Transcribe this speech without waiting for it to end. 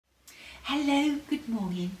Hello, good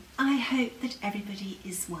morning. I hope that everybody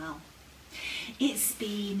is well. It's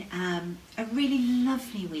been a really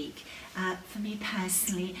lovely week for me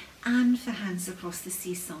personally and for Hands Across the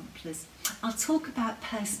Sea samplers. I'll talk about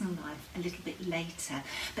personal life a little bit later,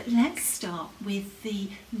 but let's start with the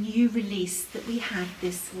new release that we had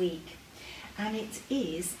this week, and it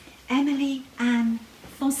is Emily Ann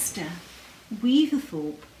Foster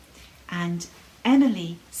Weaverthorpe, and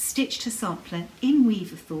Emily stitched her sampler in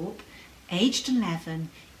Weaverthorpe, aged 11,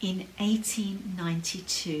 in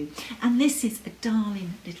 1892, and this is a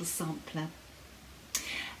darling little sampler.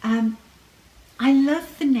 I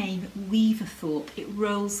love the name Weaverthorpe. It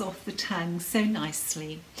rolls off the tongue so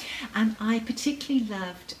nicely, and I particularly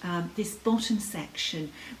loved this bottom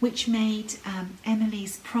section, which made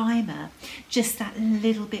Emily's primer just that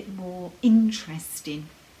little bit more interesting.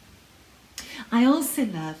 I also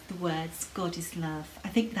love the words God is love. I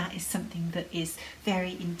think that is something that is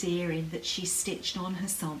very endearing that she stitched on her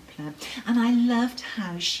sampler, and I loved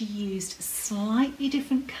how she used a slightly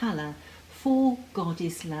different colour for God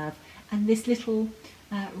is love and this little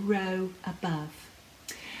row above.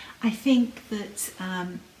 I think that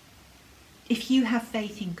if you have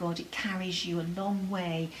faith in God, it carries you a long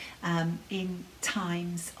way in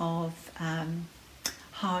times of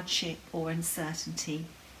hardship or uncertainty.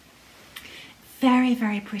 Very,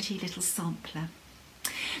 very pretty little sampler.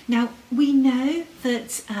 Now, we know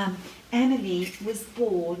that Emily was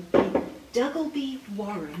born in Duggleby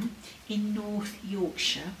Warren in North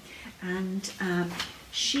Yorkshire, and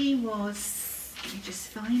she was, let me just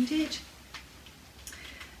find it,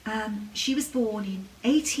 she was born in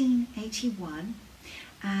 1881,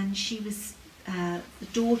 and she was the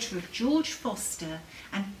daughter of George Foster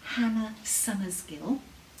and Hannah Summersgill.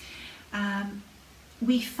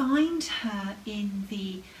 We find her in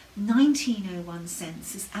the 1901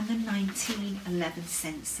 census and the 1911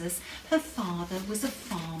 census. Her father was a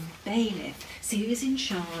farm bailiff, so he was in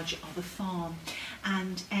charge of a farm,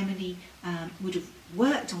 and Emily would have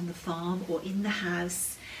worked on the farm or in the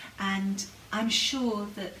house, and I'm sure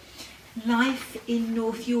that life in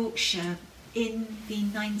North Yorkshire in the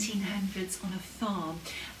 1900s on a farm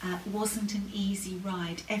wasn't an easy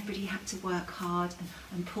ride. Everybody had to work hard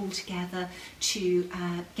and pull together to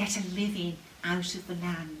get a living out of the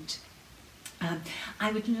land.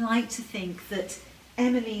 I would like to think that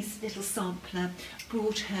Emily's little sampler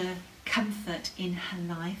brought her comfort in her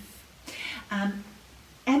life.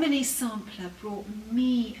 Emily's sampler brought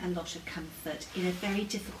me a lot of comfort in a very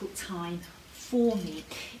difficult time for me.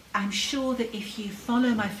 I'm sure that if you follow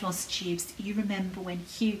my Flosstubes, you remember when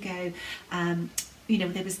Hugo, you know,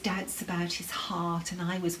 there was doubts about his heart, and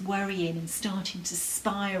I was worrying and starting to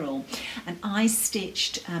spiral, and I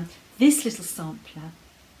stitched this little sampler.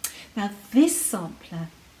 Now this sampler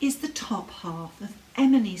is the top half of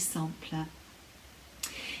Emily's sampler,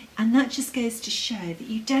 and that just goes to show that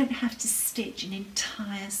you don't have to stitch an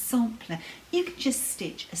entire sampler. You can just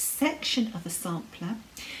stitch a section of a sampler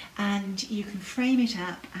and you can frame it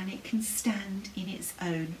up and it can stand in its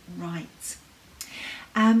own right.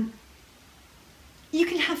 You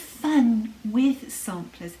can have fun with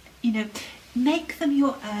samplers, you know, make them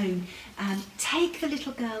your own. Take the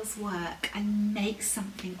little girl's work and make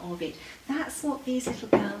something of it. That's what these little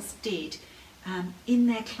girls did in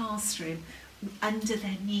their classroom under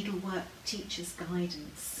their needlework teacher's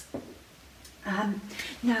guidance.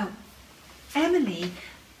 Now, Emily,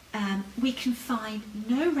 we can find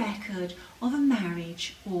no record of a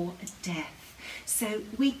marriage or a death, so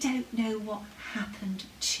we don't know what happened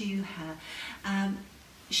to her.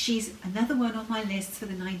 She's another one on my list for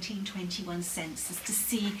the 1921 census to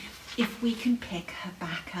see if we can pick her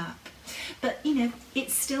back up. But you know,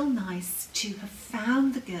 it's still nice to have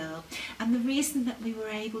found the girl, and the reason that we were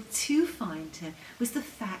able to find her was the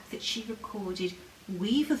fact that she recorded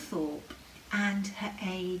Weaverthorpe and her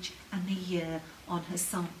age and the year on her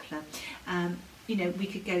sampler. You know, we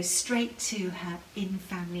could go straight to her in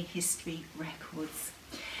family history records.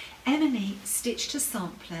 Emily stitched her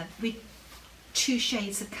sampler with 2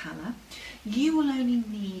 shades of colour. You will only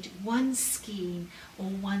need 1 skein or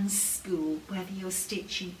 1 spool, whether you're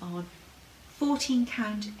stitching on 14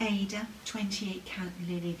 count Ada, 28 count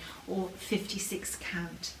linen or 56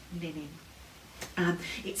 count linen.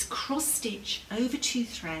 It's cross stitch over 2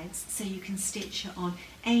 threads, so you can stitch her on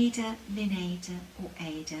Ada, Linada or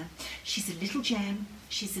Ada. She's a little gem.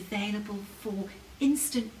 She's available for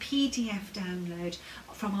instant PDF download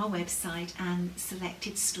from our website and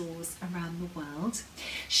selected stores around the world.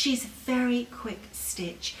 She's a very quick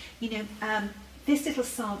stitch. You know, this little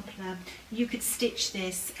sampler, you could stitch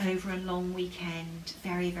this over a long weekend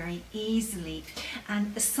very, very easily.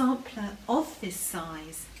 And a sampler of this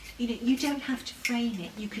size, you know, you don't have to frame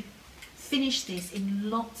it. You could finish this in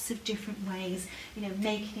lots of different ways, you know,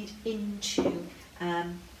 making it into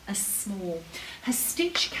a small. Her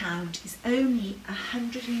stitch count is only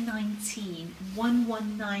 119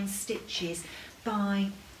 stitches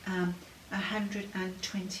by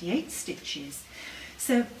 128 stitches.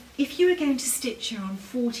 So if you were going to stitch her on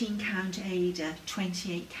 14 count Aida,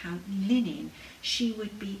 28 count linen, she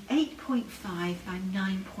would be 8.5 by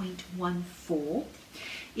 9.14.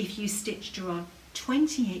 If you stitched her on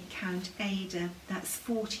 28 count Aida, that's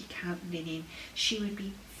 40 count linen, she would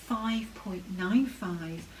be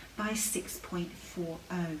 5.95 by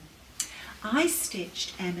 6.40. I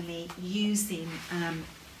stitched Emily using a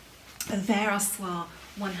Vera Soie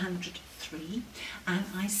 103, and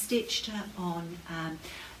I stitched her on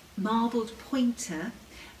marbled pointer,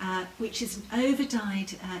 which is an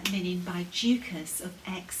over-dyed linen by Ducas of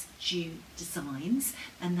JuDesign,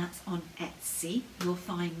 and that's on Etsy. You'll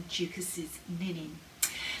find Ducas's linen.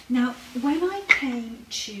 Now, when I came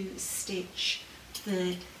to stitch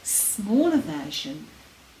the smaller version,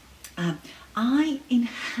 I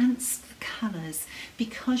enhanced the colours.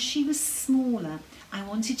 Because she was smaller, I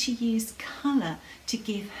wanted to use colour to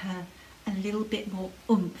give her a little bit more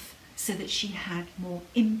oomph so that she had more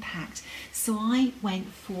impact. So I went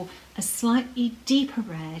for a slightly deeper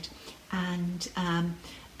red and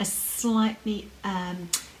a slightly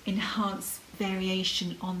enhanced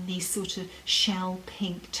variation on these sort of shell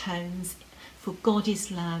pink tones for God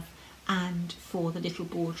is Love and for the little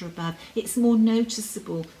border above. It's more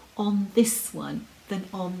noticeable on this one than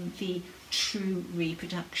on the true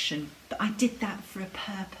reproduction, but I did that for a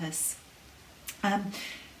purpose.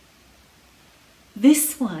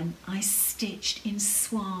 This one I stitched in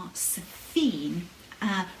Soie Saphine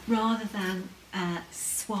rather than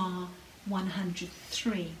Soie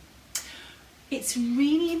 103. It's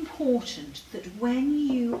really important that when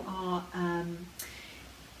you are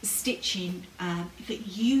stitching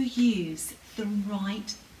that you use the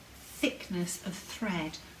right thickness of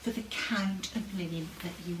thread for the count of linen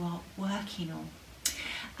that you are working on.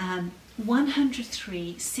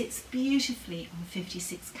 103 sits beautifully on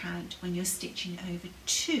 56 count when you're stitching over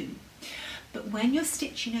 2, but when you're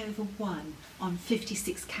stitching over 1 on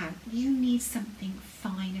 56 count, you need something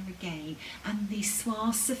finer again, and the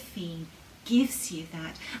Soie Saphine gives you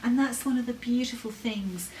that. And that's one of the beautiful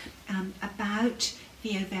things about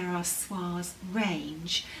the Vera Soie's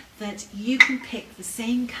range, that you can pick the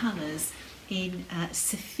same colours in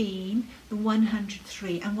Saphine, the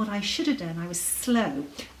 103, and what I should have done, I was slow,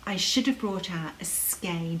 I should have brought out a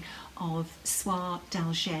skein of Soie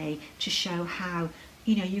d'Alger to show how,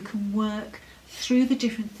 you know, you can work through the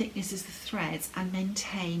different thicknesses of threads and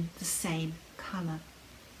maintain the same colour.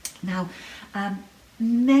 Now,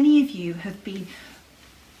 many of you have been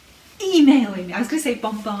emailing me, I was going to say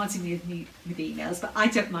bombarding me with emails, but I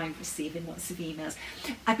don't mind receiving lots of emails.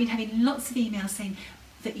 I've been having lots of emails saying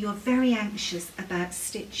that you're very anxious about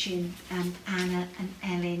stitching Anna and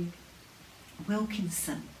Ellen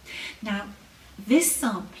Wilkinson. Now, this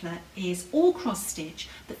sampler is all cross stitch,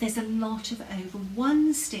 but there's a lot of over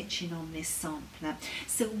 1 stitching on this sampler.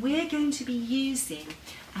 So we're going to be using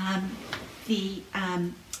the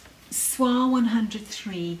Soie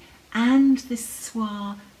 103 and the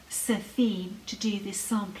Soie Saphine to do this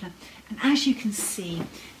sampler. And as you can see,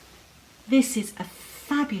 this is a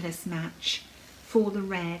fabulous match for the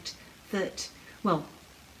red that, well,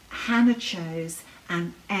 Hannah chose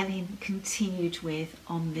and Ellen continued with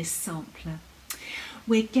on this sampler.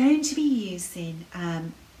 We're going to be using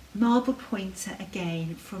marble pointer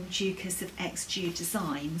again from Ducas of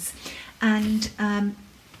JuDesign, and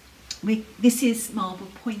this is marble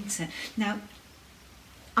pointer. Now,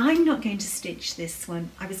 I'm not going to stitch this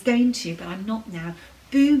one. I was going to, but I'm not now.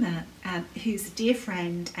 Boomer, who's a dear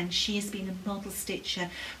friend, and she has been a model stitcher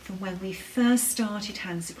from when we first started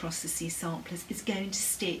Hands Across the Sea samplers, is going to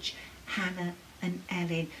stitch Hannah and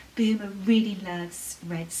Ellen. Boomer really loves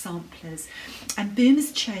red samplers, and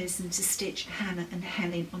Boomer's chosen to stitch Hannah and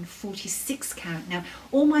Helen on 46 count. Now,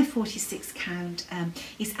 all my 46 count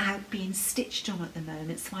is out being stitched on at the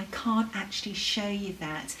moment, so I can't actually show you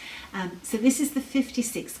that. So this is the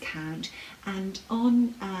 56 count, and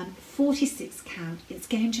on 46 count it's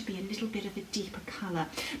going to be a little bit of a deeper colour,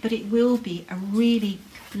 but it will be a really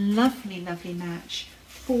lovely match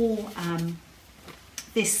for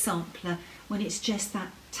this sampler when it's just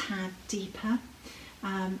that tad deeper.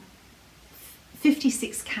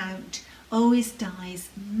 56 count always dies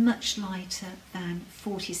much lighter than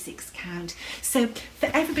 46 count. So for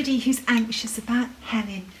everybody who's anxious about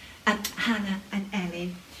Hannah and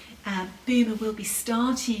Ellen, Boomer will be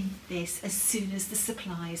starting this as soon as the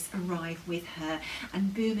supplies arrive with her,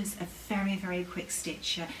 and Boomer's a very, very quick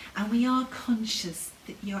stitcher, and we are conscious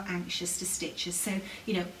that you're anxious to stitch us, so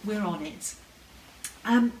you know we're on it.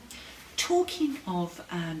 Talking of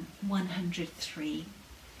 103,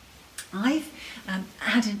 I've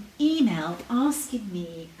had an email asking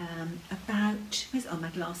me about, oh my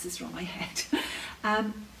glasses are on my head,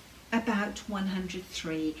 about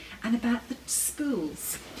 103 and about the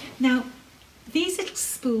spools. Now these little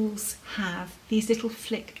spools have these little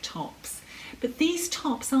flick tops, but these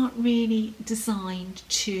tops aren't really designed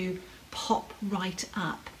to pop right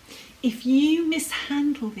up. If you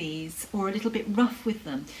mishandle these or a little bit rough with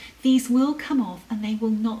them, these will come off and they will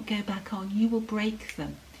not go back on. You will break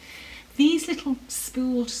them. These little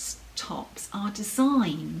spooled tops are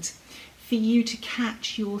designed for you to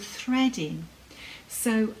catch your thread in.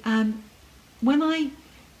 So when I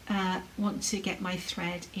want to get my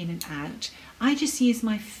thread in and out, I just use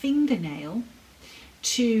my fingernail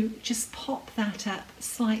to just pop that up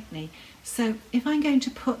slightly. So if I'm going to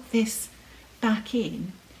put this back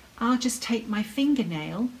in, I'll just take my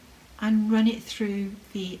fingernail and run it through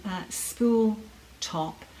the spool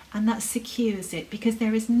top, and that secures it, because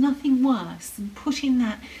there is nothing worse than putting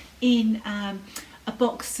that in a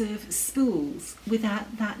box of spools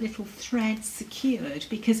without that little thread secured,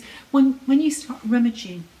 because when you start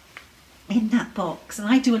rummaging in that box, and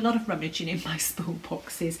I do a lot of rummaging in my spool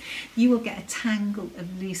boxes, you will get a tangle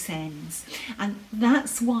of loose ends, and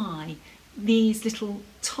that's why these little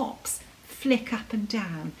tops flick up and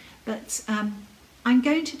down. But I'm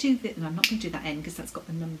going to do this, and I'm not going to do that end because that's got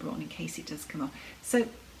the number on in case it does come off. So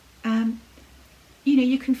you know,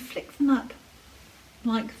 you can flick them up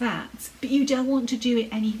like that, but you don't want to do it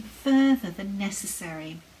any further than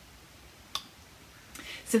necessary.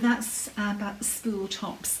 So that's about the spool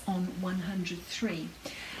tops on 103.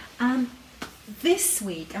 This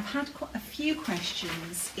week I've had quite a few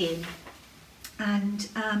questions in, and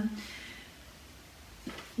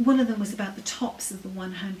one of them was about the tops of the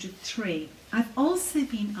 103. I've also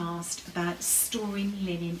been asked about storing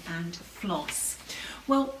linen and floss.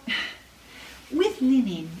 Well, with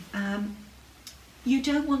linen, you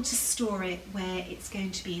don't want to store it where it's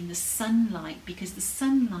going to be in the sunlight, because the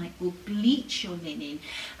sunlight will bleach your linen.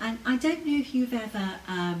 And I don't know if you've ever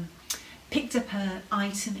picked up an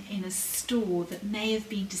item in a store that may have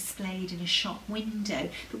been displayed in a shop window,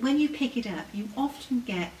 but when you pick it up, you often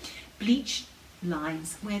get bleached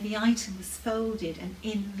lines where the item was folded and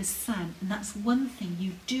in the sun, and that's one thing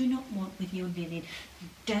you do not want with your linen. You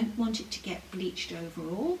don't want it to get bleached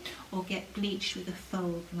overall or get bleached with a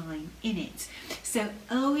fold line in it. So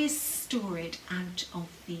always store it out of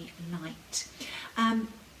the light.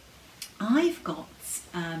 I've got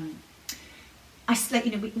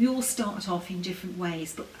you know, we all start off in different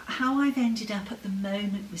ways, but how I've ended up at the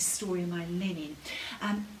moment with storing my linen,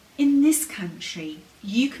 in this country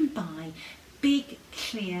you can buy big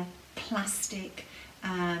clear plastic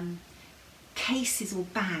cases or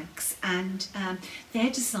bags, and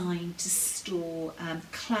they're designed to store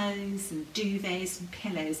clothes and duvets and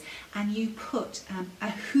pillows, and you put a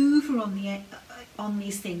hoover on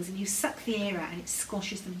these things and you suck the air out and it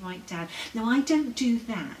squashes them right down. Now I don't do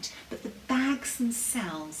that, but the bags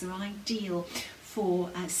themselves are ideal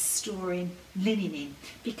for storing linen in,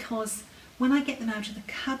 because when I get them out of the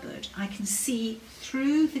cupboard, I can see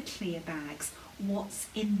through the clear bags what's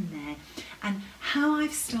in there. And how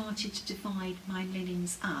I've started to divide my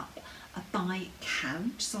linens up by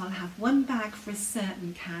count, so I'll have one bag for a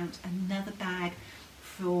certain count, another bag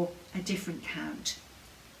for a different count.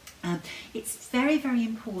 It's very, very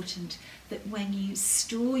important that when you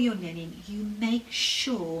store your linen, you make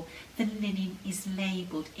sure the linen is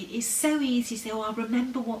labelled. It is so easy to say, oh, I'll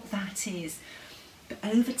remember what that is. But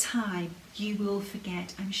over time, you will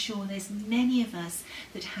forget. I'm sure there's many of us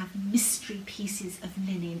that have mystery pieces of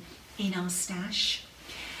linen in our stash.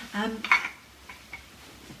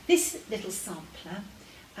 This little sampler,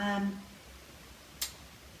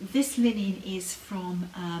 this linen is from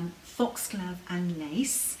Foxglove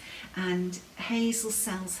Lace, and Hazel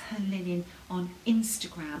sells her linen on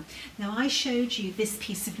Instagram. Now I showed you this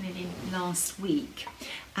piece of linen last week,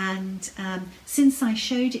 and since I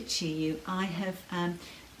showed it to you, I have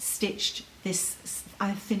stitched this,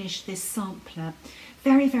 I've finished this sampler.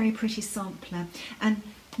 Very, very pretty sampler. And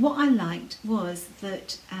what I liked was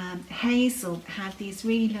that Hazel had these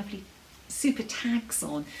really lovely super tags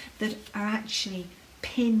on that are actually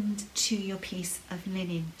pinned to your piece of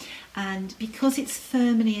linen, and because it's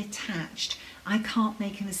firmly attached, I can't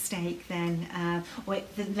make a mistake then, or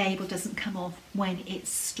the label doesn't come off when it's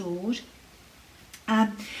stored.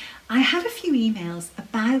 I had a few emails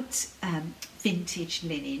about vintage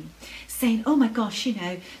linen saying, oh my gosh, you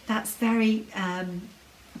know, that's very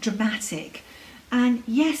dramatic. And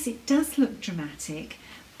yes, it does look dramatic,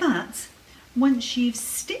 but once you've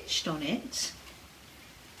stitched on it,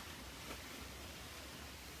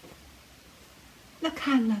 look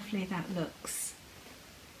how lovely that looks.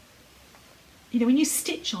 You know, when you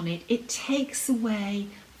stitch on it, it takes away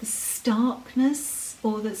the starkness,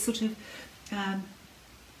 or the sort of,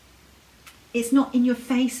 it's not in your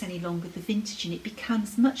face any longer, the vintage, and it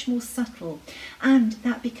becomes much more subtle, and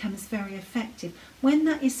that becomes very effective. When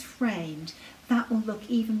that is framed, that will look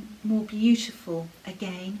even more beautiful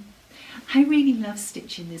again. I really love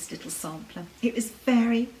stitching this little sampler. It was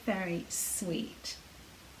very, very sweet.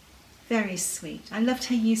 Very sweet. I loved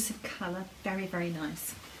her use of colour, very, very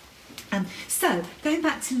nice. So, going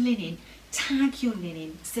back to linen, tag your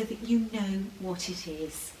linen so that you know what it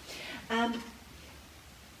is.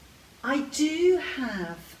 I do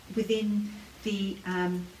have within the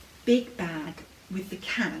big bag with the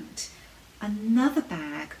count another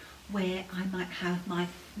bag where I might have my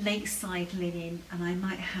Lakeside linen, and I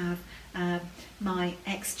might have my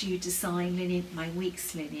JuDesign linen, my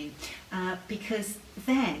week's linen, because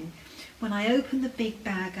then when I open the big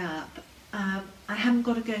bag up, I haven't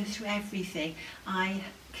got to go through everything. I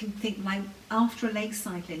can think, like, after a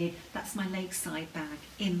Lakeside linen, that's my Lakeside bag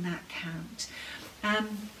in that count.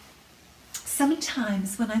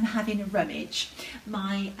 Sometimes when I'm having a rummage,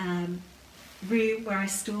 my room where I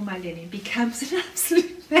store my linen becomes an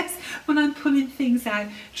absolute mess when I'm pulling things out,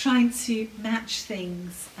 trying to match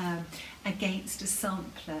things against a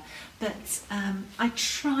sampler. But I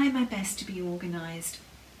try my best to be organised.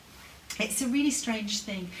 It's a really strange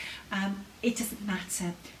thing. It doesn't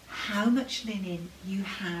matter how much linen you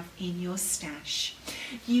have in your stash.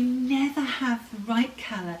 You never have the right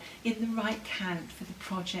colour in the right count for the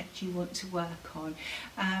project you want to work on.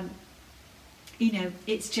 You know,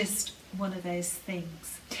 it's just one of those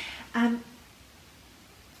things. I'm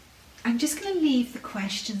just going to leave the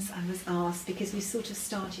questions I was asked, because we sort of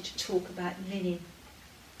started to talk about linen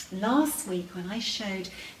last week when I showed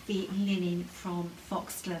the linen from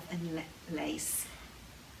Foxglove and Lace.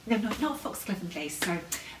 No, not Foxglove and Lace, sorry.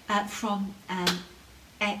 From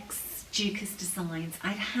JuDesign.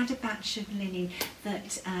 I'd had a batch of linen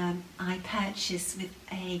that I purchased with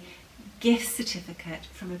a gift certificate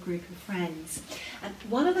from a group of friends, and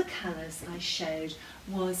one of the colours I showed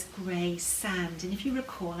was grey sand, and if you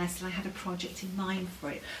recall, I said I had a project in mind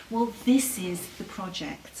for it. Well, this is the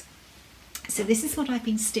project. So this is what I've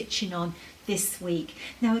been stitching on this week.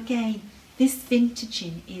 Now again, this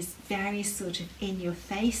vintaging is very sort of in your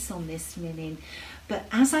face on this linen, but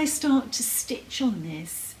as I start to stitch on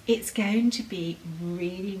this, it's going to be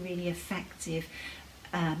really, really effective,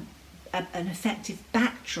 an effective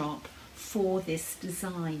backdrop for this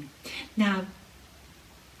design. Now,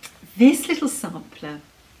 this little sampler,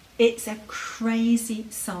 it's a crazy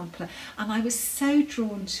sampler, and I was so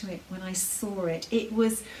drawn to it when I saw it. It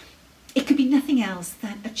could be nothing else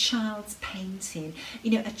than a child's painting,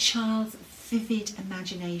 you know, a child's vivid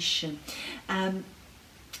imagination.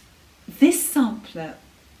 This sampler,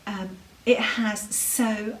 it has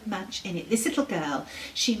so much in it. This little girl,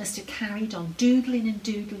 she must have carried on doodling and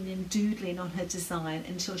doodling and doodling on her design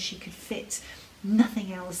until she could fit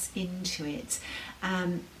nothing else into it.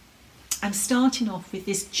 I'm starting off with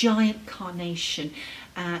this giant carnation,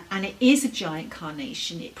 and it is a giant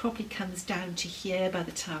carnation. It probably comes down to here by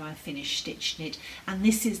the time I finish stitching it, and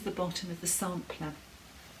this is the bottom of the sampler.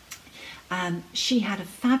 She had a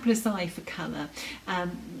fabulous eye for colour.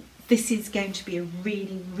 This is going to be a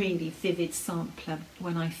really, really vivid sampler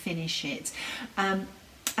when I finish it.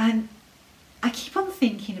 And I keep on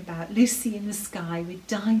thinking about Lucy in the Sky with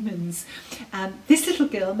diamonds. This little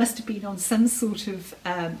girl must have been on some sort of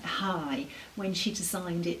high when she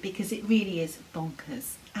designed it, because it really is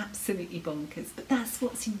bonkers, absolutely bonkers. But that's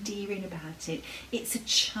what's endearing about it. It's a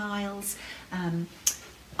child's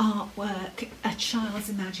artwork, a child's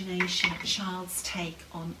imagination, a child's take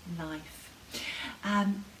on life.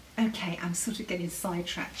 Okay, I'm sort of getting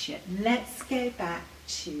sidetracked here. Let's go back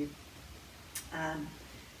to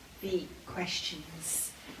the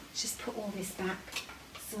questions. Just put all this back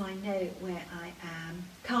so I know where I am.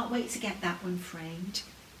 Can't wait to get that one framed.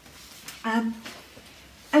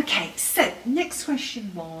 Okay, so next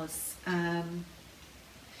question was,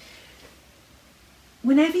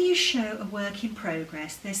 whenever you show a work in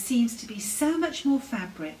progress, there seems to be so much more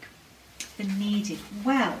fabric the needed?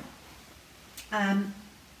 Well,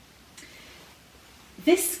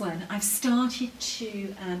 this one I've started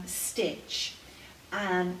to stitch.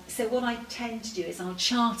 So what I tend to do is I'll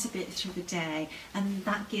chart a bit through the day, and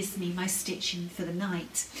that gives me my stitching for the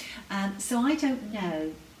night. So I don't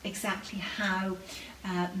know exactly how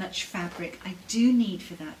much fabric I do need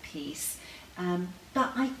for that piece,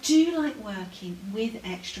 but I do like working with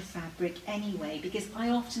extra fabric anyway, because I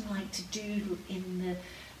often like to doodle in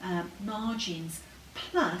the margins.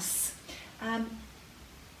 Plus,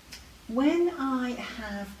 when I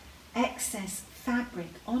have excess fabric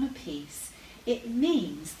on a piece, it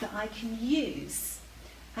means that I can use,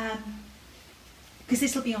 because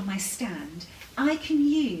this will be on my stand, I can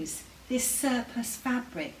use this surplus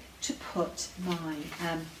fabric to put my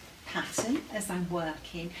pattern as I'm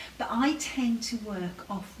working, but I tend to work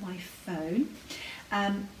off my phone.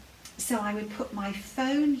 So I would put my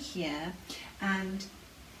phone here, and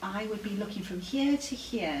I would be looking from here to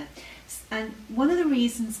here. And one of the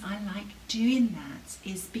reasons I like doing that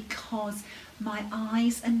is because my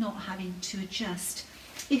eyes are not having to adjust.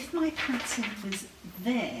 If my pattern was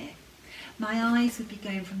there, my eyes would be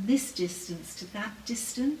going from this distance to that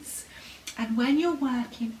distance. And when you're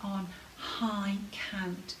working on high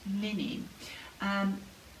count linen,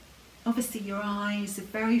 obviously your eyes are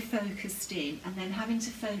very focused in, and then having to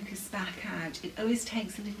focus back out, it always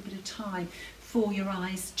takes a little bit of time for your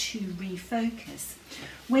eyes to refocus.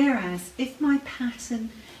 Whereas if my pattern,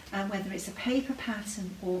 whether it's a paper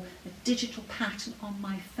pattern or a digital pattern on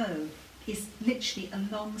my phone, is literally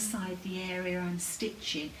alongside the area I'm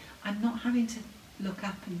stitching, I'm not having to look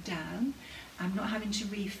up and down, I'm not having to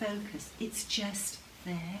refocus, it's just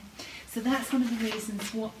there. So that's one of the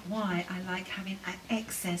reasons why I like having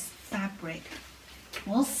excess fabric.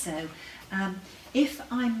 Also, if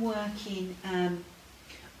I'm working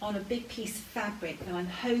on a big piece of fabric that I'm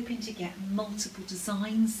hoping to get multiple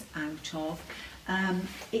designs out of,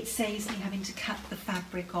 it saves me having to cut the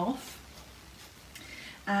fabric off.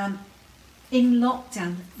 In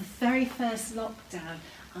lockdown, the very first lockdown,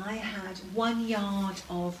 I had 1 yard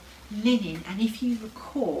of linen, and if you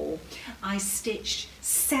recall, I stitched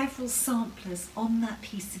several samplers on that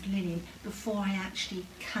piece of linen before I actually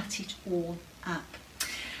cut it all up.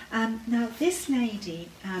 Now this lady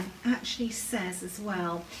actually says as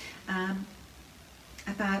well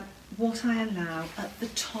about what I allow at the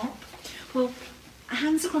top. Well,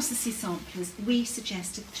 Hands Across the Sea samplers, we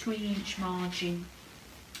suggest a 3-inch margin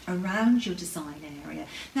around your design area.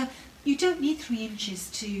 Now, you don't need 3 inches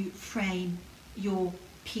to frame your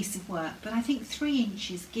piece of work, but I think 3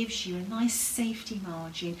 inches gives you a nice safety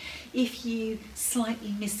margin. If you slightly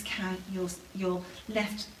miscount your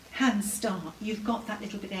left hand start, you've got that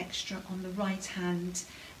little bit extra on the right hand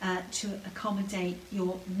to accommodate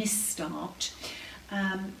your misstart.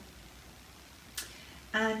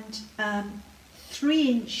 And 3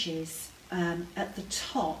 inches at the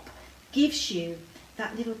top gives you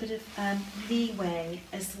that little bit of leeway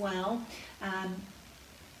as well.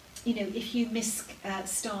 You know, if you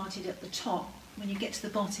started at the top, when you get to the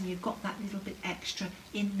bottom, you've got that little bit extra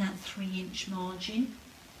in that 3-inch margin.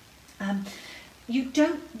 You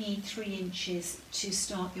don't need 3 inches to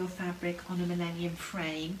start your fabric on a Millennium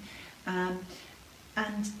Frame.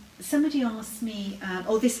 And somebody asked me,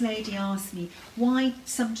 or this lady asked me, why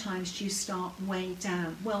sometimes do you start way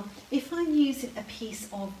down? Well, if I'm using a piece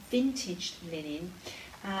of vintage linen,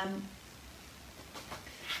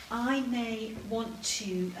 I may want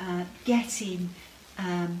to get in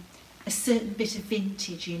a certain bit of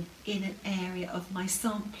vintage in an area of my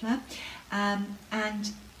sampler,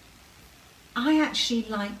 and I actually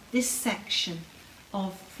like this section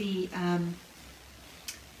of the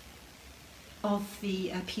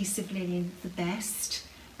piece of linen the best.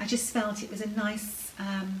 I just felt it was a nice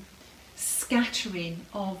scattering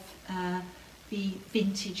of the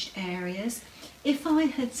vintaged areas. If I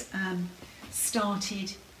had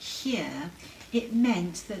started here, it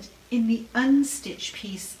meant that in the unstitched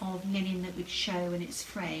piece of linen that would show when it's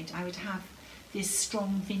framed, I would have this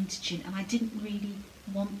strong vintaging, and I didn't really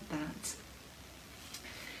want that.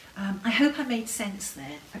 I hope I made sense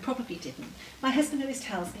there. I probably didn't. My husband always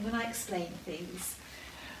tells me when I explain things,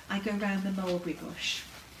 I go round the mulberry bush.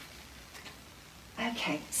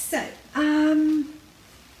 Okay, so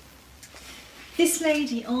this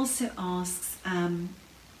lady also asks,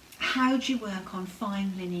 how do you work on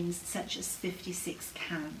fine linens such as 56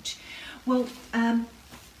 count? Well,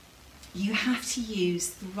 you have to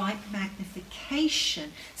use the right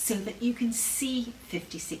magnification so that you can see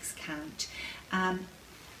 56 count.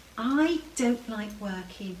 I don't like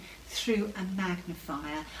working through a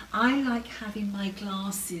magnifier. I like having my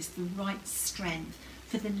glasses the right strength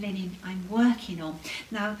for the linen I'm working on.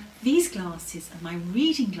 Now these glasses are my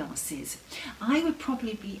reading glasses. I would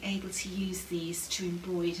probably be able to use these to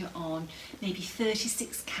embroider on maybe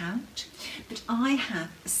 36 count, but I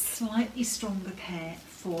have a slightly stronger pair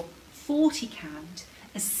for 40 count,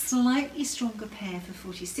 a slightly stronger pair for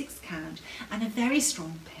 46 count, and a very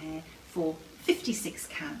strong pair for 56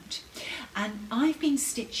 count. And I've been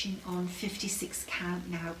stitching on 56 count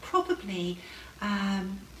now probably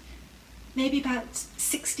maybe about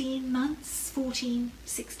 16 months, 14,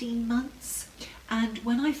 16 months. And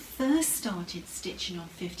when I first started stitching on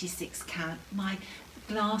 56 count, my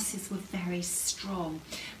glasses were very strong.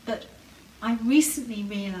 But I recently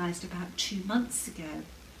realised about 2 months ago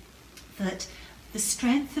that the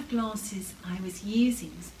strength of glasses I was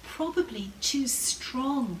using was probably too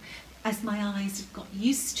strong as my eyes have got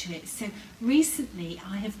used to it. So recently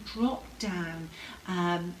I have dropped down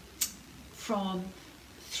from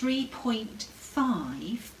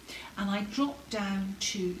 3.5 and I dropped down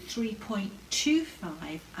to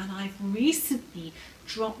 3.25, and I've recently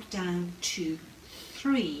dropped down to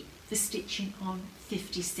 3 for stitching on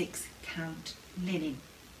 56 count linen.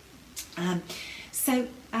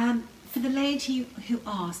 For the lady who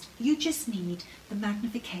asked, you just need the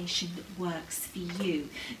magnification that works for you.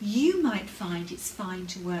 You might find it's fine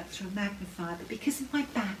to work through a magnifier, but because of my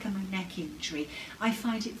back and my neck injury, I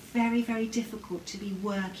find it very, very difficult to be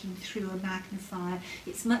working through a magnifier.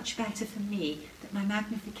 It's much better for me that my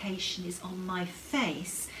magnification is on my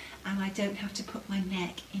face and I don't have to put my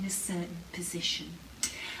neck in a certain position.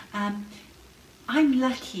 I'm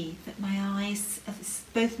lucky that my eyes,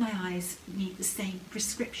 both my eyes need the same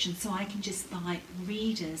prescription, so I can just buy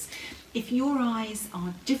readers. If your eyes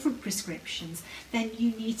are different prescriptions, then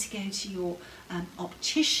you need to go to your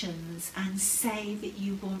opticians and say that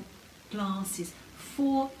you want glasses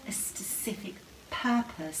for a specific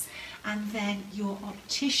purpose, and then your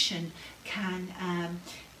optician can,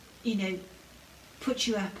 put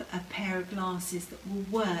you up a pair of glasses that will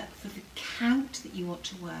work for the count that you want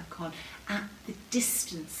to work on at the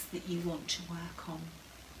distance that you want to work on.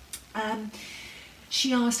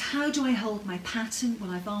 She asked, how do I hold my pattern?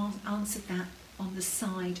 Well, I've answered that on the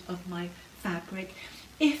side of my fabric.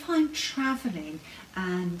 If I'm travelling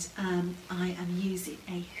and I am using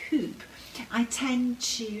a hoop, I tend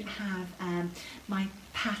to have my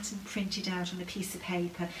pattern printed out on a piece of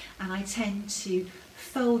paper, and I tend to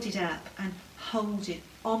fold it up and hold it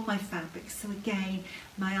on my fabric. So again,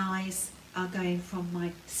 my eyes are going from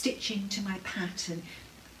my stitching to my pattern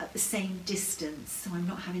at the same distance, so I'm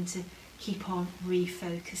not having to keep on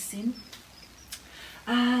refocusing.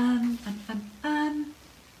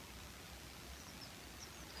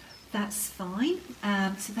 That's fine.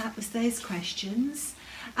 So that was those questions.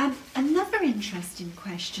 Another interesting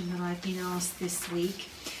question that I've been asked this week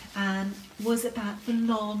was about the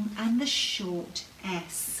long and the short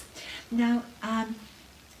S. Now,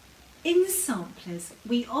 in samplers,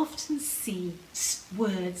 we often see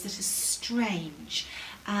words that are strange.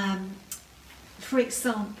 For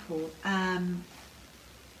example,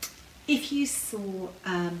 if you saw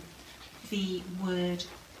the word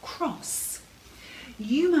cross,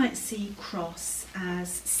 you might see cross as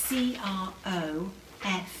C-R-O-F-S.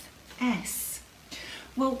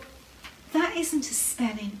 Well, that isn't a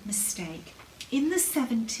spelling mistake. In the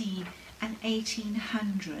 17 and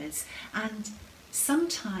 1800s, and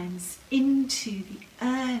sometimes into the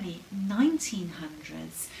early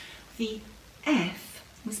 1900s, the F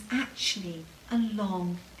was actually a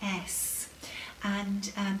long S.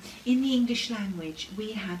 And in the English language,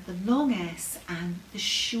 we have the long S and the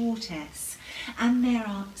short S. And there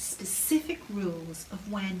are specific rules of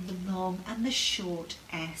when the long and the short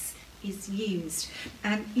S is used.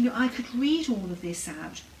 And, I could read all of this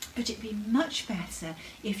out, but it'd be much better,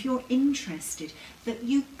 if you're interested, that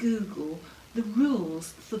you Google the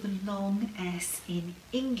rules for the long S in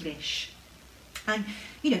English. And,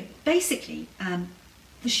 basically,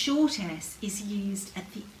 the short S is used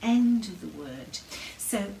at the end of the word.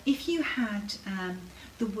 So if you had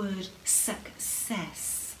the word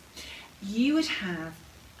success, you would have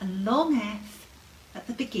a long F at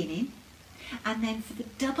the beginning, and then for the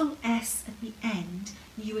double S at the end,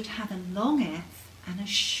 you would have a long F and a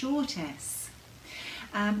short S.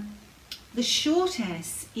 The short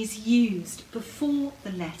S is used before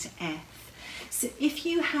the letter F. So if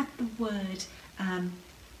you had the word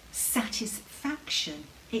satisfaction,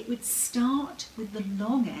 it would start with the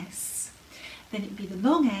long S, then it would be the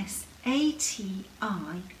long S,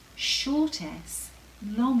 A-T-I, short S,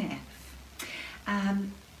 long F.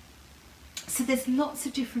 So there's lots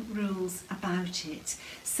of different rules about it.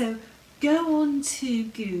 So go on to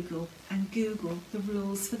Google and Google the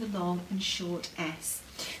rules for the long and short S.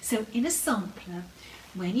 So in a sampler,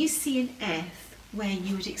 when you see an F where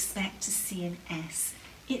you would expect to see an S,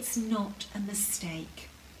 it's not a mistake.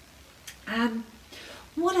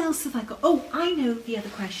 What else have I got? Oh, I know the other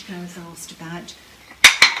question I was asked about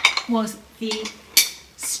was the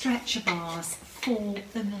stretcher bars for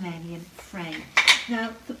the Millennium Frame.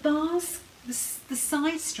 Now the bars, the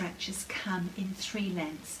side stretchers come in 3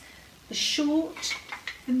 lengths: the short,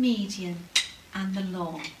 the medium and the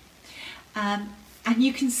long. And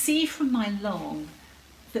you can see from my long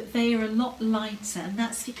that they are a lot lighter, and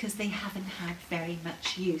that's because they haven't had very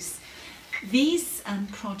much use. These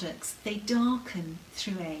products, they darken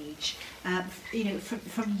through age. You know,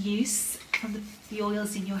 from use, from the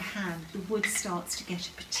oils in your hand, the wood starts to get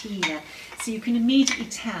a patina. So you can immediately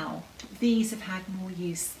tell these have had more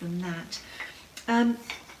use than that.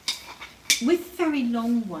 With very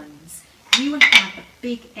long ones, you will have a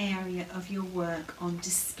big area of your work on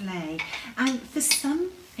display. And for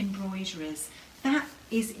some embroiderers, that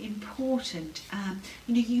is important.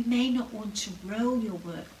 You know, you may not want to roll your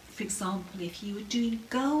work. For example, if you were doing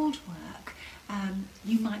gold work,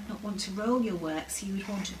 you might not want to roll your work, so you would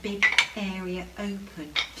want a big area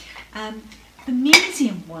open. The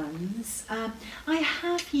medium ones, I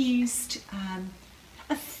have used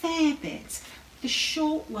a fair bit. The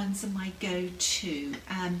short ones are my go-to,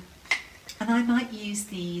 and I might use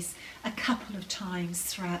these a couple of times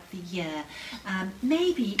throughout the year.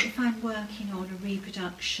 Maybe if I'm working on a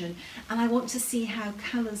reproduction and I want to see how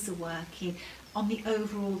colours are working on the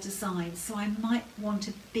overall design, so I might want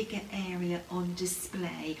a bigger area on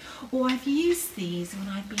display. Or I've used these when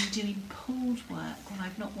I've been doing pulled work, when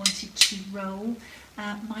I've not wanted to roll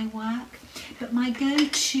my work. But my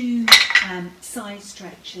go-to side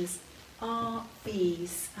stretchers are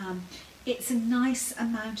these. It's a nice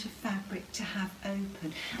amount of fabric to have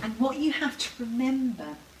open, and what you have to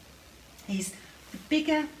remember is the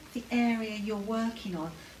bigger the area you're working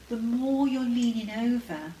on, the more you're leaning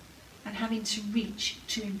over and having to reach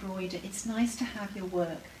to embroider. It's nice to have your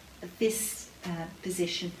work at this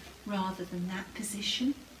position rather than that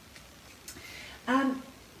position.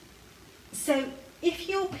 So if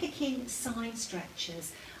you're picking side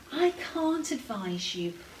stretchers, I can't advise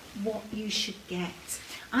you what you should get.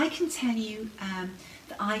 I can tell you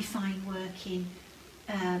that I find working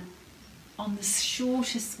on the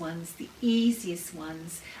shortest ones, the easiest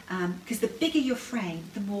ones, because the bigger your frame,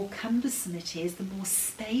 the more cumbersome it is, the more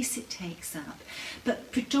space it takes up.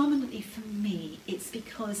 But predominantly for me, it's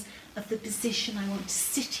because of the position I want to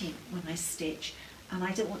sit in when I stitch, and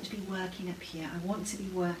I don't want to be working up here. I want to be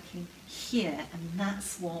working here, and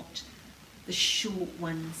that's what the short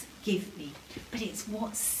ones give me, but it's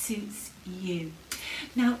what suits you.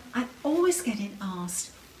 Now, I'm always getting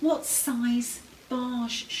asked, what size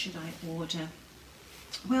bars should I order?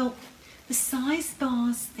 Well, the size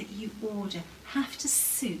bars that you order have to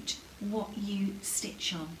suit what you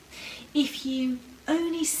stitch on. If you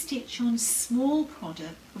only stitch on small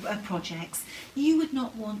projects, you would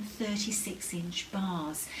not want 36-inch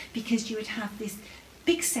bars, because you would have this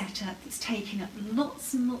big setup that's taking up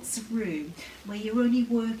lots and lots of room where you're only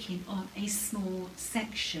working on a small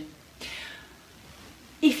section.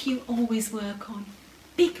 If you always work on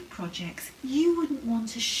big projects, you wouldn't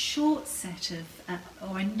want a short set of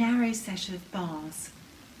or a narrow set of bars.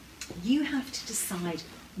 You have to decide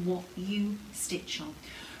what you stitch on.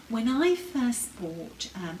 When I first bought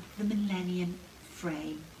the Millennium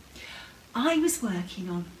Frame, I was working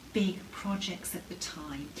on big projects at the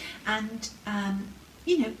time, and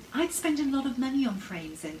you know, I'd spent a lot of money on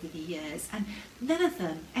frames over the years, and none of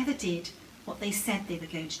them ever did what they said they were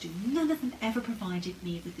going to do. None of them ever provided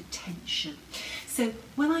me with attention. So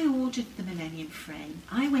when I ordered the Millennium Frame,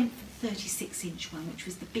 I went for the 36-inch one, which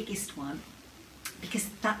was the biggest one, because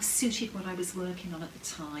that suited what I was working on at the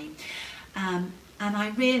time. And I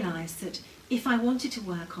realised that if I wanted to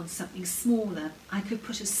work on something smaller, I could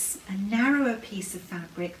put a narrower piece of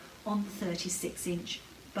fabric on the 36-inch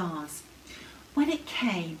bars. When it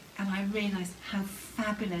came and I realised how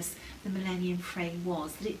fabulous the Millennium Frame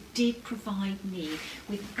was, that it did provide me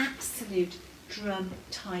with absolute drum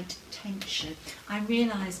tight tension, I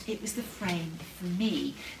realised it was the frame for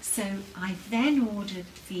me. So I then ordered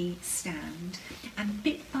the stand, and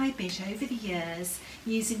bit by bit over the years,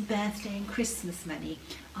 using birthday and Christmas money,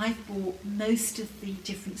 I've bought most of the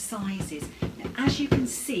different sizes. Now, as you can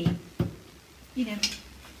see, you know,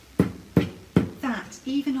 that,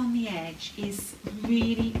 even on the edge, is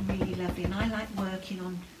really, really lovely, and I like working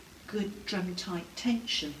on good drum tight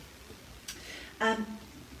tension.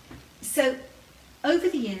 So over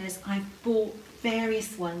the years I've bought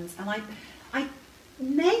various ones, and I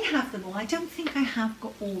may have them all. I don't think I have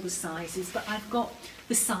got all the sizes, but I've got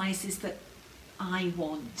the sizes that I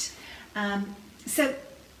want. So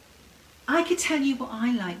I could tell you what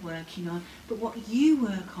I like working on, but what you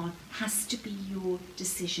work on has to be your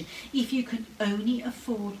decision. If you can only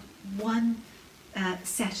afford one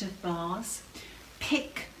set of bars,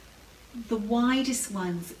 pick the widest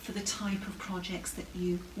ones for the type of projects that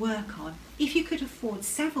you work on. If you could afford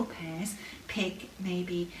several pairs, pick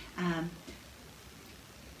maybe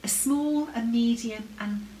a small, a medium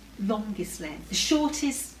and longest length. The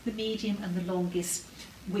shortest, the medium and the longest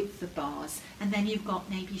width of bars. And then you've got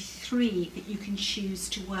maybe 3 that you can choose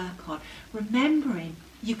to work on. Remembering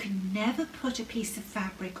you can never put a piece of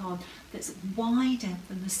fabric on that's wider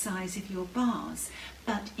than the size of your bars.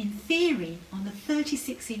 But in theory, on the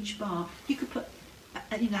 36-inch bar, you could put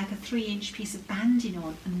like a 3-inch piece of banding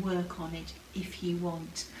on and work on it if you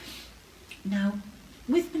want. Now,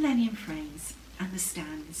 with Millennium Frames and the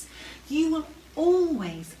stands, you will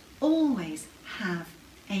always have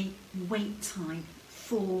a wait time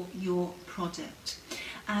for your product.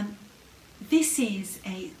 This is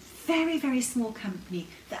a very small company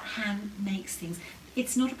that hand makes things.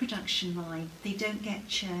 It's not a production line. They don't get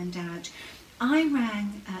churned out. I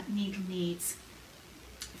rang Needle Needs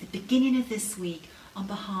at the beginning of this week on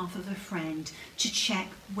behalf of a friend to check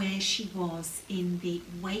where she was in the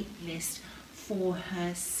wait list for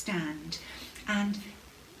her stand. And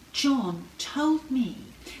John told me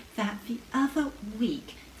that the other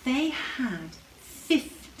week they had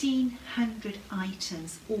 1,500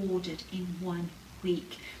 items ordered in 1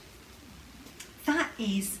 week. That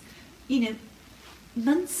is, you know,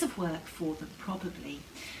 months of work for them probably.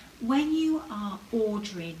 When you are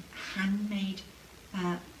ordering handmade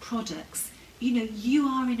products, you know, you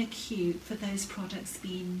are in a queue for those products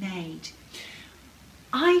being made.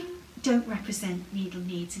 I don't represent Needle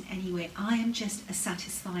Needs in any way. I am just a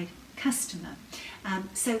satisfied customer.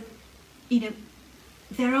 So, you know,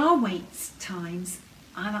 there are wait times.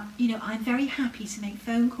 You know, I'm very happy to make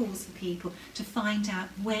phone calls for people to find out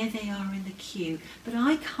where they are in the queue, but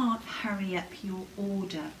I can't hurry up your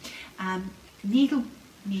order. Needle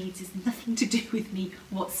Needs is nothing to do with me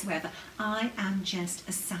whatsoever. I am just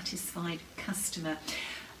a satisfied customer.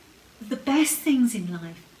 The best things in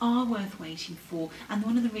life are worth waiting for, and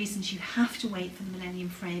one of the reasons you have to wait for the Millennium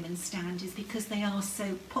Frame and stand is because they are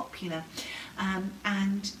so popular.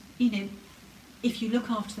 And, you know, if you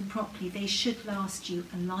look after them properly, they should last you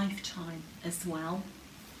a lifetime as well,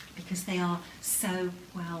 because they are so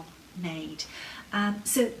well made.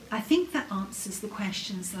 So I think that answers the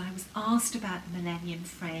questions that I was asked about the Millennium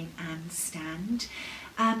Frame and stand.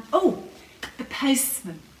 Oh, the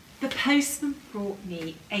postman. The postman brought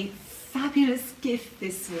me a fabulous gift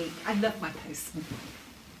this week. I love my postman.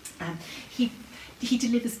 He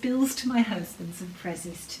delivers bills to my husband and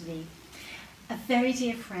presents to me. A very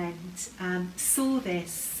dear friend saw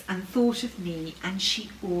this and thought of me, and she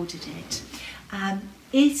ordered it.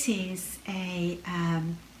 It is a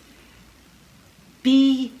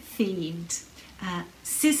bee-themed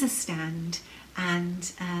scissor stand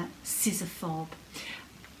and scissor fob.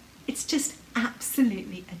 It's just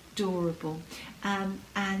absolutely adorable,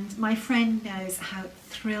 and my friend knows how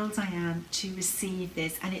thrilled I am to receive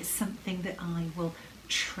this, and it's something that I will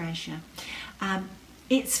treasure.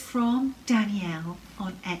 It's from Daniele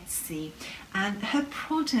on Etsy, and her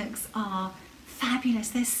products are fabulous.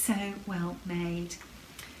 They're so well made.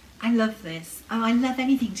 I love this. I love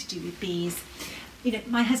anything to do with bees. You know,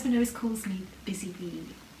 my husband always calls me Busy Bee.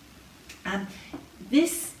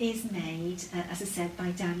 This is made, as I said,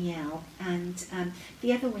 by Daniele, and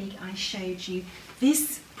the other week I showed you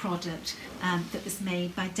this product that was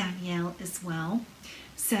made by Daniele as well.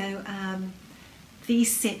 So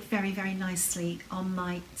these sit very nicely on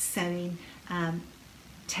my sewing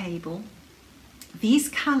table. These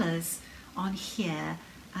colours on here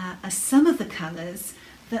are some of the colours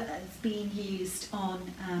that have been used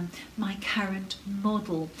on my current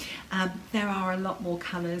model. There are a lot more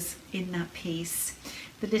colours in that piece.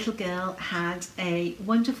 The little girl had a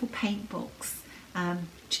wonderful paint box to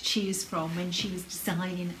choose from when she was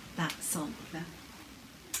designing that sampler.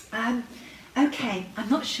 Okay, I'm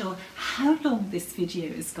not sure how long this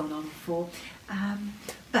video has gone on for,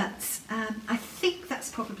 but I think that's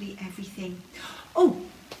probably everything. Oh,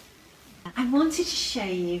 I wanted to show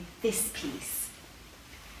you this piece.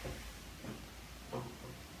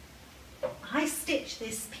 I stitched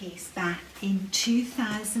this piece back in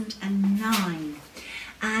 2009,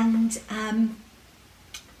 and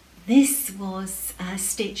This was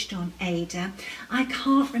stitched on Ada. I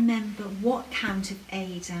can't remember what count of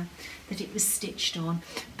Ada that it was stitched on,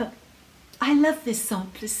 but I love this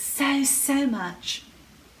sampler so much.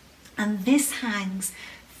 And this hangs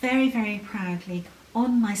very proudly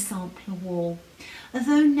on my sampler wall.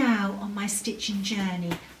 Although now on my stitching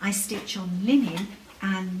journey I stitch on linen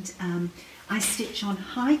and I stitch on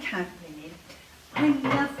high count linen, I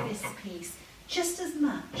love this piece just as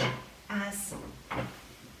much as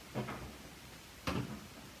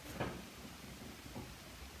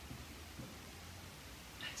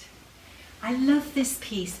I love this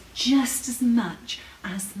piece just as much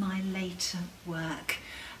as my later work.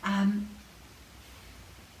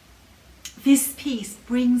 This piece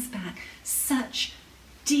brings back such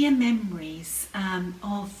dear memories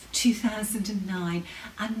of 2009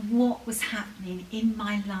 and what was happening in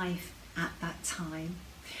my life at that time.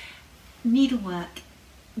 Needlework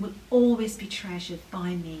will always be treasured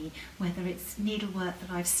by me, whether it's needlework that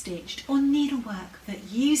I've stitched or needlework that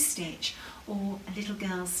you stitch or a little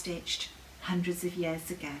girl stitched hundreds of years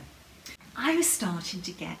ago. I was starting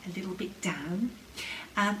to get a little bit down.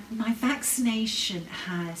 My vaccination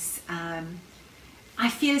has, I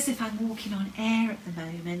feel as if I'm walking on air at the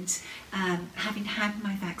moment, having had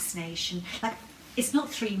my vaccination. Like, it's not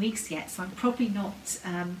 3 weeks yet, so I'm probably not,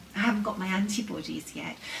 I haven't got my antibodies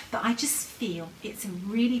yet, but I just feel it's a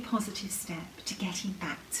really positive step to getting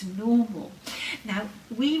back to normal. Now,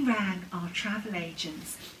 we rang our travel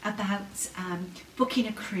agents about booking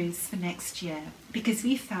a cruise for next year because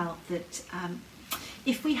we felt that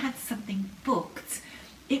if we had something booked,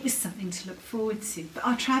 it was something to look forward to. But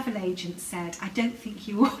our travel agent said, I don't think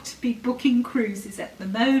you ought to be booking cruises at the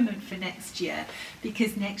moment for next year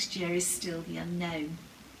because next year is still the unknown.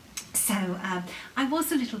 So I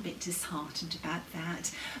was a little bit disheartened about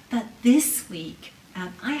that. But this week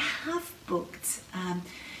I have booked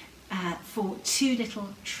for 2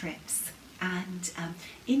 little trips. And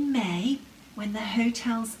in May, when the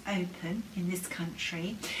hotels open in this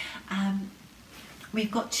country, we've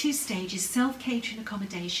got 2 stages. Self-catering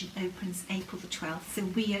accommodation opens April the 12th, so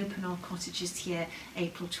we open our cottages here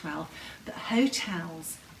April 12th, but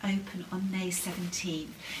hotels open on May 17th.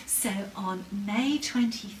 So on May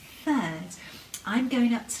 23rd, I'm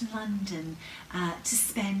going up to London to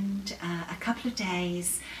spend a couple of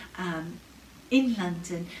days in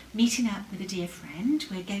London, meeting up with a dear friend.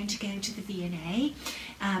 We're going to go to the V&A,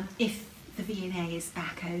 if the V&A is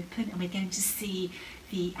back open, and we're going to see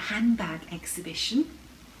the handbag exhibition,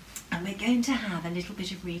 and we're going to have a little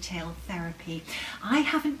bit of retail therapy. I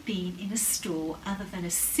haven't been in a store other than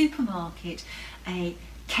a supermarket, a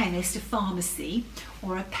chemist, a pharmacy,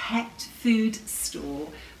 or a pet food store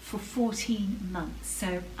for 14 months,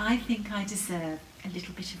 so I think I deserve a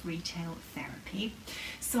little bit of retail therapy.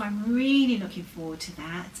 So I'm really looking forward to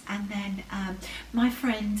that. And then my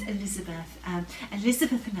friend Elizabeth,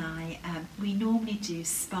 Elizabeth and I, we normally do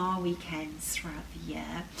spa weekends throughout the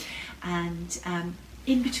year, and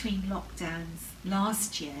in between lockdowns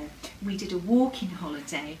last year we did a walking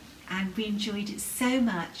holiday and we enjoyed it so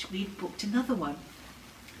much we've booked another one,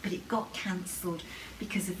 but it got cancelled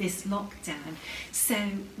because of this lockdown. So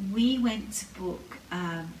we went to book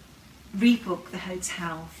rebook the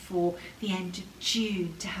hotel for the end of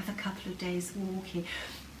June to have a couple of days walking,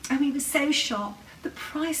 and we were so shocked. The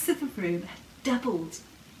price of a room had doubled,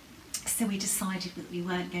 so we decided that we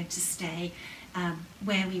weren't going to stay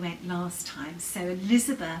where we went last time. So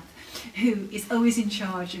Elizabeth, who is always in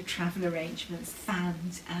charge of travel arrangements,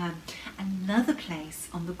 found another place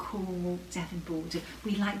on the Cornwall-Devon border.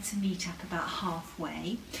 We like to meet up about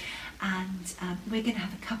halfway, and we're going to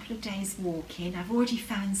have a couple of days walking. I've already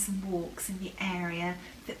found some walks in the area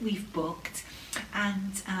that we've booked,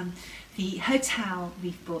 and the hotel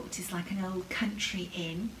we've booked is like an old country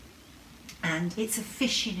inn, and it's a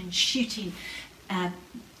fishing and shooting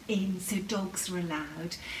inn, so dogs are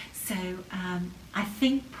allowed. So I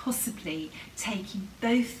think possibly taking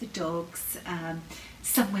both the dogs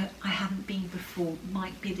somewhere I haven't been before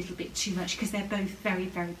might be a little bit too much because they're both very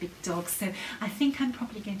big dogs. So I think I'm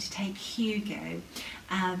probably going to take Hugo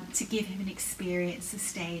to give him an experience of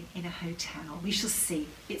staying in a hotel. We shall see.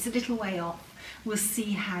 It's a little way off. We'll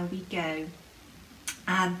see how we go.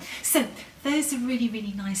 So those are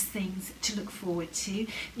really nice things to look forward to,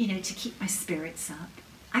 you know, to keep my spirits up.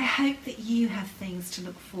 I hope that you have things to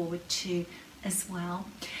look forward to as well.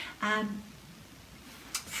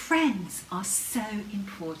 Friends are so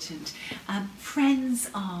important. Friends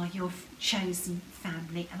are your chosen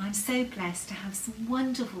family, and I'm so blessed to have some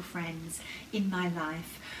wonderful friends in my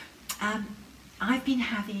life. I've been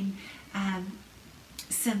having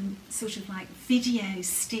some sort of like video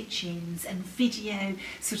stitch-ins and video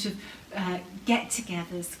sort of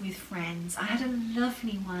get-togethers with friends. I had a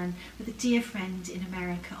lovely one with a dear friend in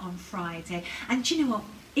America on Friday, and do you know what?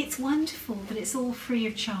 It's wonderful that it's all free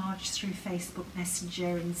of charge through Facebook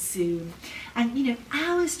Messenger and Zoom, and you know,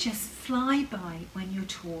 hours just fly by when you're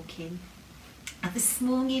talking. This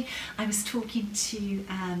morning I was talking to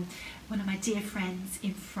one of my dear friends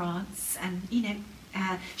in France, and you know,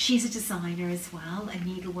 she's a designer as well, a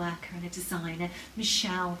needleworker and a designer,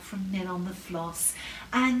 Michelle from Mill on the Floss,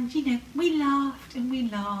 and you know, we laughed and we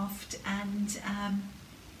laughed, and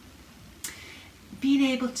being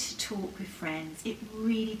able to talk with friends, it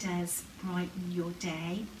really does brighten your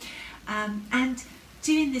day, and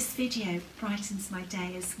doing this video brightens my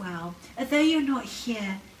day as well. Although you're not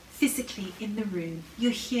here physically in the room,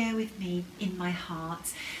 you're here with me in my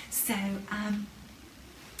heart. So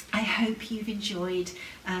I hope you've enjoyed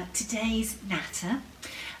today's natter.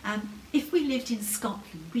 If we lived in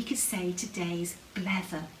Scotland, we could say today's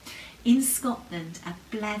blether. In Scotland, a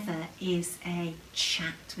blether is a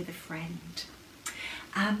chat with a friend.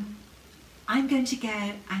 I'm going to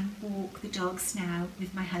go and walk the dogs now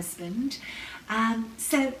with my husband.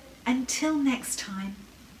 So until next time,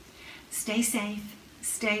 stay safe,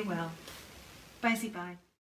 stay well. Bye-bye.